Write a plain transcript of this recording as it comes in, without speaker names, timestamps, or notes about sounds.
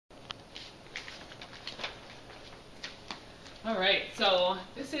All right, so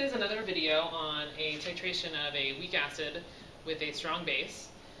this is another video on a titration of a weak acid with a strong base.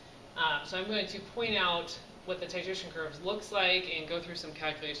 So I'm going to point out what the titration curve looks like and go through some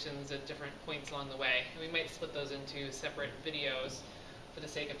calculations at different points along the way. And we might split those into separate videos for the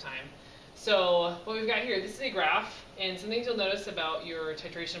sake of time. So what we've got here, this is a graph, and some things you'll notice about your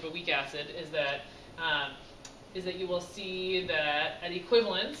titration of a weak acid is that you will see that at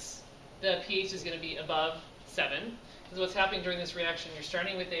equivalence, the pH is going to be above 7. Because what's happening during this reaction, you're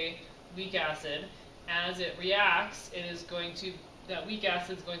starting with a weak acid. As it reacts, that weak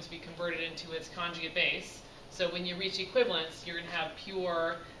acid is going to be converted into its conjugate base. So when you reach equivalence, you're going to have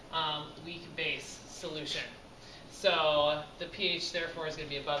pure weak base solution. So the pH therefore is going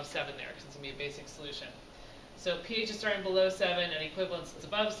to be above 7 there, because it's going to be a basic solution. So pH is starting below 7, and equivalence is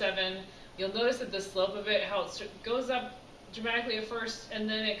above 7. You'll notice that the slope of it, how it goes up dramatically at first, and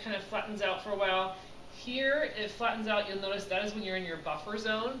then it kind of flattens out for a while. Here, it flattens out. You'll notice that is when you're in your buffer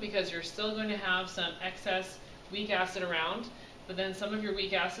zone, because you're still going to have some excess weak acid around, but then some of your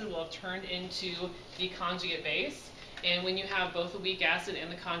weak acid will have turned into the conjugate base. And when you have both the weak acid and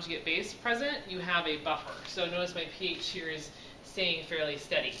the conjugate base present, you have a buffer. So notice my pH here is staying fairly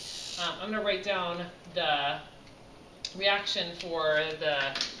steady. I'm going to write down the reaction for the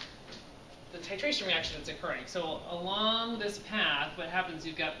titration reaction that's occurring. So along this path, what happens,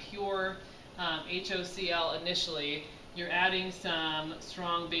 you've got pure HOCl initially. You're adding some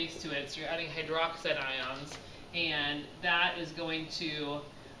strong base to it, so you're adding hydroxide ions, and that is going to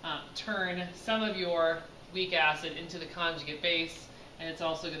turn some of your weak acid into the conjugate base, and it's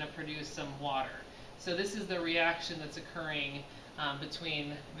also going to produce some water. So this is the reaction that's occurring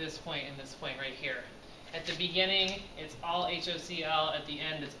between this point and this point right here. At the beginning, it's all HOCl. At the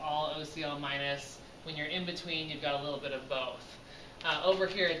end, it's all OCl minus. When you're in between, you've got a little bit of both. Over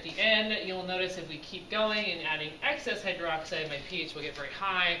here at the end, you'll notice if we keep going and adding excess hydroxide, my pH will get very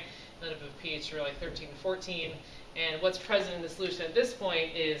high. Then if a pH really 13 to 14. And what's present in the solution at this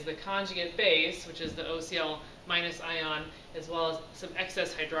point is the conjugate base, which is the OCl minus ion, as well as some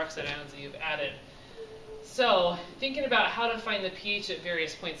excess hydroxide ions that you've added. So, thinking about how to find the pH at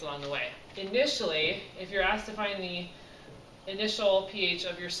various points along the way. Initially, if you're asked to find the initial pH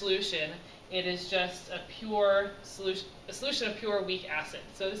of your solution, it is just a solution of pure weak acid.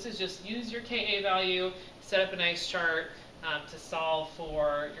 So this is just use your Ka value, set up a nice chart to solve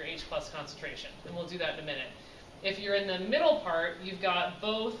for your H+ concentration. And we'll do that in a minute. If you're in the middle part, you've got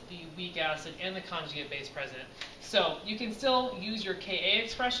both the weak acid and the conjugate base present. So you can still use your Ka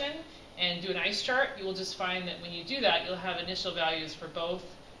expression and do an ice chart. You will just find that when you do that, you'll have initial values for both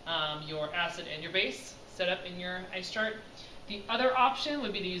your acid and your base set up in your ice chart. The other option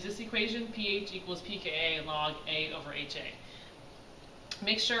would be to use this equation, pH equals pKa log A over HA.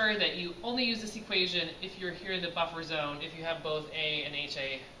 Make sure that you only use this equation if you're here in the buffer zone, if you have both A and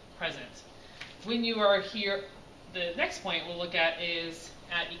HA present. When you are here, the next point we'll look at is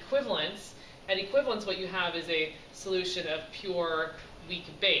at equivalence. At equivalence, what you have is a solution of pure weak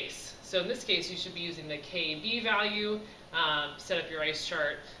base. So in this case, you should be using the Kb value, set up your ice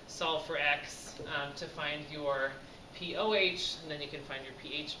chart, solve for X to find your pOH, and then you can find your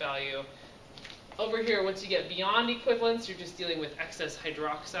pH value. Over here, once you get beyond equivalence, you're just dealing with excess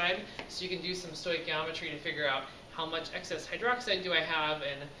hydroxide. So you can do some stoichiometry to figure out how much excess hydroxide do I have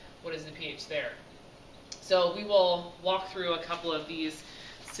and what is the pH there. So we will walk through a couple of these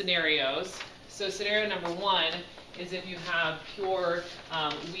scenarios. So scenario number 1 is if you have pure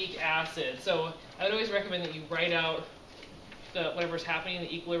weak acid. So I would always recommend that you write out whatever's happening in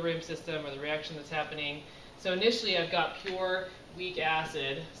the equilibrium system or the reaction that's happening. So initially I've got pure weak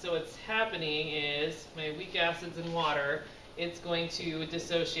acid. So what's happening is my weak acid's in water. It's going to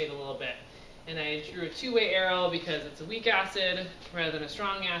dissociate a little bit. And I drew a two-way arrow because it's a weak acid rather than a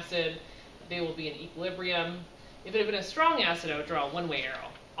strong acid. They will be in equilibrium. If it had been a strong acid, I would draw a one-way arrow.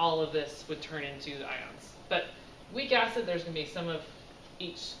 All of this would turn into the ions. But weak acid, there's going to be some of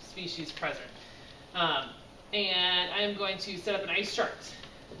each species present. And I'm going to set up an ice chart.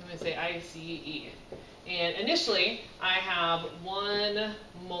 I'm going to say ICE. And initially, I have 1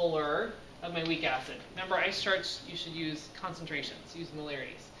 molar of my weak acid. Remember, ice charts, you should use concentrations, use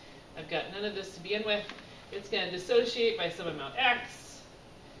molarities. I've got none of this to begin with. It's going to dissociate by some amount X.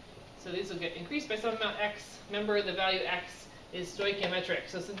 So these will get increased by some amount X. Remember, the value X is stoichiometric.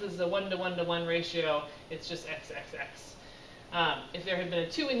 So since this is a 1-to-1-to-1 ratio, it's just X, X, X. If there had been a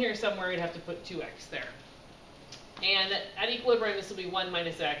 2 in here somewhere, you'd have to put 2X there. And at equilibrium, this will be 1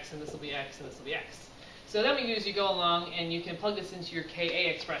 minus X, and this will be X, and this will be X. So then what you do is you go along and you can plug this into your Ka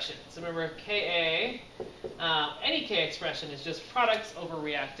expression. So remember, Ka, any K expression is just products over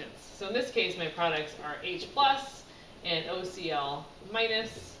reactants. So in this case, my products are H+, and OCl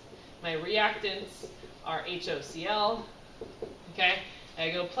minus. My reactants are HOCl. Okay,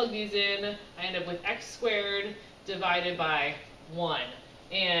 I go plug these in. I end up with x squared divided by 1.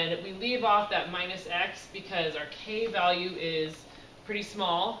 And we leave off that minus x because our k value is pretty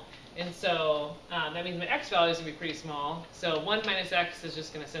small. And so that means my x value is going to be pretty small. So 1 minus x is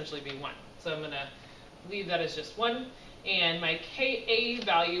just going to essentially be 1. So I'm going to leave that as just 1. And my Ka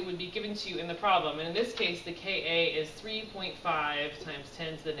value would be given to you in the problem. And in this case, the Ka is 3.5 times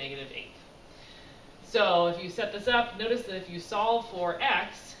 10 to the negative 8th. So if you set this up, notice that if you solve for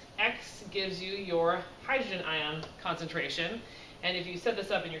x, x gives you your hydrogen ion concentration. And if you set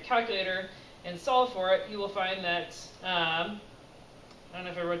this up in your calculator and solve for it, you will find that, I don't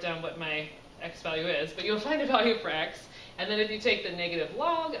know if I wrote down what my x value is, but you'll find a value for x. And then if you take the negative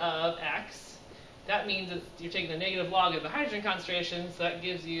log of x, that means that you're taking the negative log of the hydrogen concentration, so that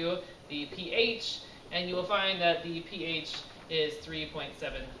gives you the pH, and you will find that the pH is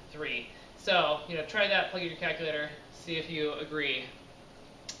 3.73. So, try that, plug in your calculator, see if you agree.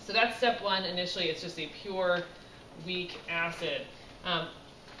 So that's step 1. Initially, it's just a pure weak acid.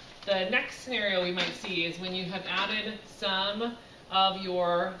 The next scenario we might see is when you have added some of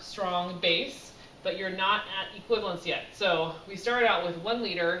your strong base, but you're not at equivalence yet. So we started out with 1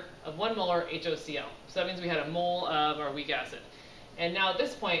 liter of 1 molar HOCl. So that means we had a mole of our weak acid. And now at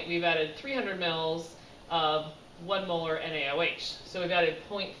this point, we've added 300 mils of 1 molar NaOH. So we've added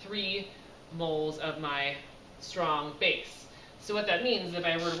 0.3 moles of my strong base. So what that means is if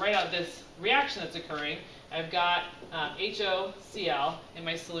I were to write out this reaction that's occurring, I've got HOCl in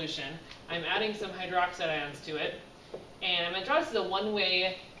my solution. I'm adding some hydroxide ions to it. And I'm going to draw this as a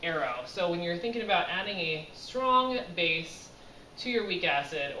one-way arrow. So when you're thinking about adding a strong base to your weak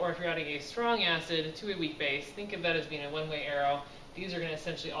acid, or if you're adding a strong acid to a weak base, think of that as being a one-way arrow. These are going to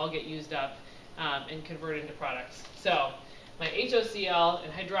essentially all get used up and converted into products. So my HOCl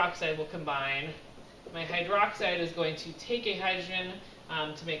and hydroxide will combine. My hydroxide is going to take a hydrogen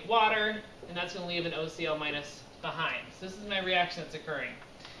to make water, and that's going to leave an OCl minus behind. So this is my reaction that's occurring.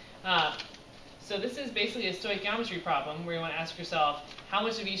 So this is basically a stoichiometry problem where you want to ask yourself, how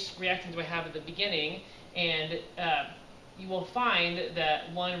much of each reactant do I have at the beginning? And you will find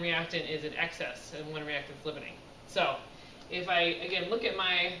that one reactant is in excess and one reactant is limiting. So if I, again, look at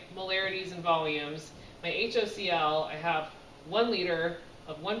my molarities and volumes, my HOCl, I have 1 liter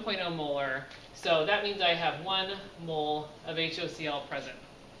of 1.0 molar. So that means I have 1 mole of HOCl present.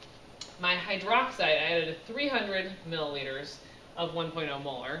 My hydroxide, I added 300 milliliters of 1.0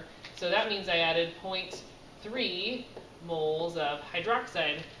 molar. So that means I added 0.3 moles of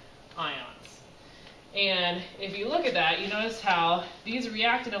hydroxide ions. And if you look at that, you notice how these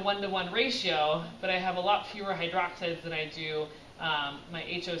react in a 1-to-1 ratio, but I have a lot fewer hydroxides than I do my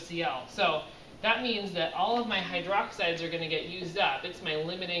HOCl. So that means that all of my hydroxides are going to get used up. It's my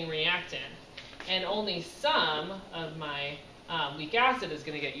limiting reactant. And only some of my weak acid is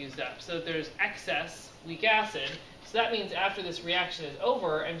going to get used up. So there's excess weak acid. So that means after this reaction is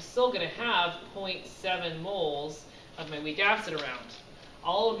over, I'm still going to have 0.7 moles of my weak acid around.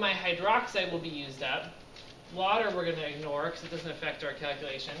 All of my hydroxide will be used up. Water we're going to ignore because it doesn't affect our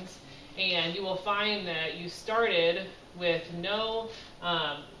calculations. And you will find that you started with no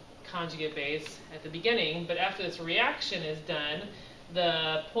conjugate base at the beginning, but after this reaction is done,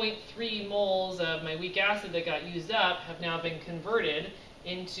 the 0.3 moles of my weak acid that got used up have now been converted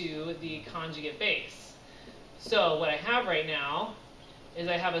into the conjugate base. So what I have right now is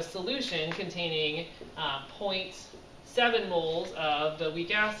I have a solution containing 0.7 moles of the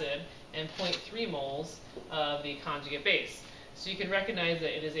weak acid and 0.3 moles of the conjugate base. So you can recognize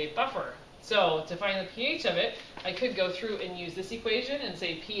that it is a buffer. So to find the pH of it, I could go through and use this equation and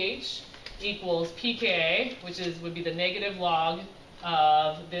say pH equals pKa, which would be the negative log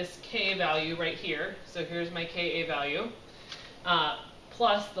of this K value right here. So here's my Ka value,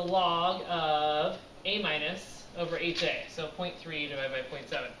 plus the log of A minus over HA, so 0.3 divided by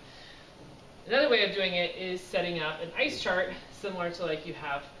 0.7. Another way of doing it is setting up an ice chart similar to like you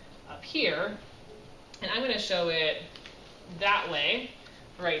have up here, and I'm going to show it that way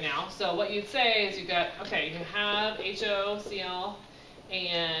right now. So what you'd say is you have HOCl,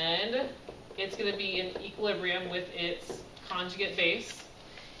 and it's going to be in equilibrium with its conjugate base,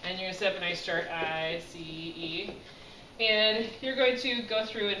 and you're going to set up an ice chart, ICE, and you're going to go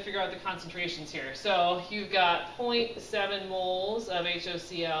through and figure out the concentrations here. So you've got 0.7 moles of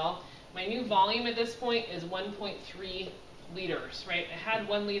HOCl. My new volume at this point is 1.3 liters, right? I had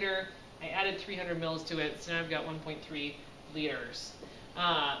 1 liter, I added 300 mils to it, so now I've got 1.3 liters.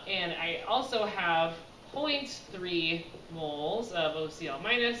 And I also have 0.3 moles of OCl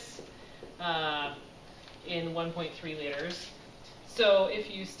minus, in 1.3 liters. So if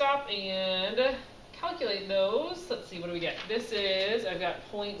you stop and calculate those, let's see, what do we get? This is, I've got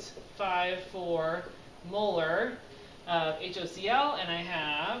 0.54 molar of HOCl, and I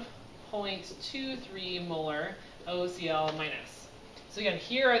have 0.23 molar OCl minus. So again,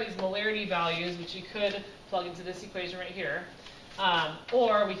 here are these molarity values, which you could plug into this equation right here.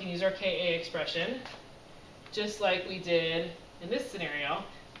 Or we can use our Ka expression, just like we did in this scenario.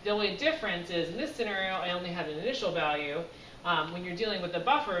 The only difference is, in this scenario, I only had an initial value. When you're dealing with the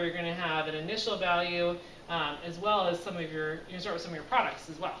buffer, you're going to have an initial value as well as some of your, you start with some of your products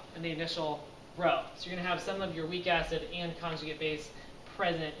as well in the initial row. So you're going to have some of your weak acid and conjugate base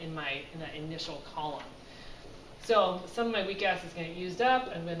present in that initial column. So some of my weak acid is going to get used up.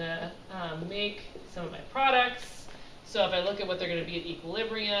 I'm going to make some of my products. So if I look at what they're going to be at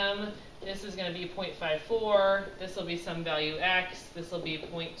equilibrium, this is going to be 0.54. This will be some value x. This will be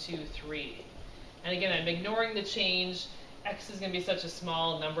 0.23. And again, I'm ignoring the change. X is going to be such a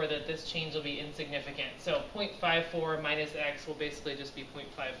small number that this change will be insignificant. So 0.54 minus x will basically just be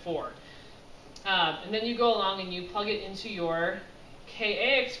 0.54. And then you go along and you plug it into your Ka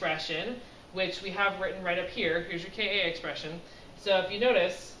expression, which we have written right up here. Here's your Ka expression. So if you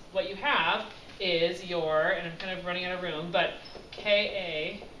notice, what you have is your, and I'm kind of running out of room, but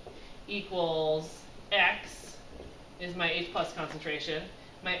Ka equals x is my H plus concentration.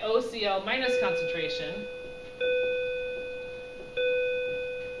 My OCl minus concentration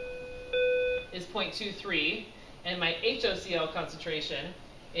is 0.23, and my HOCl concentration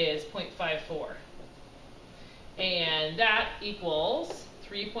is 0.54. And that equals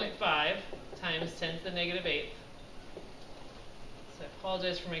 3.5 times 10 to the negative 8th. So I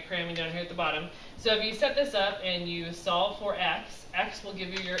apologize for my cramming down here at the bottom. So if you set this up and you solve for x, x will give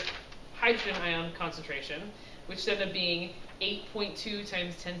you your hydrogen ion concentration, which ended up being 8.2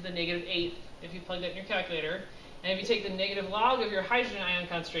 times 10 to the negative 8th if you plug that in your calculator. And if you take the negative log of your hydrogen ion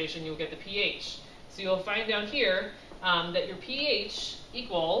concentration, you'll get the pH. So you'll find down here that your pH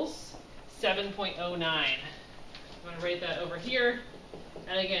equals 7.09. I'm going to write that over here.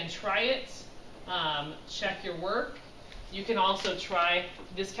 And again, try it. Check your work. You can also try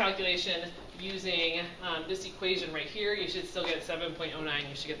this calculation using this equation right here. You should still get 7.09.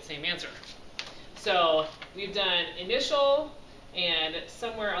 You should get the same answer. So we've done initial and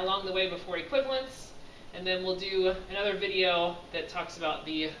somewhere along the way before equivalence. And then we'll do another video that talks about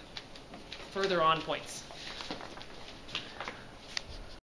the further on points.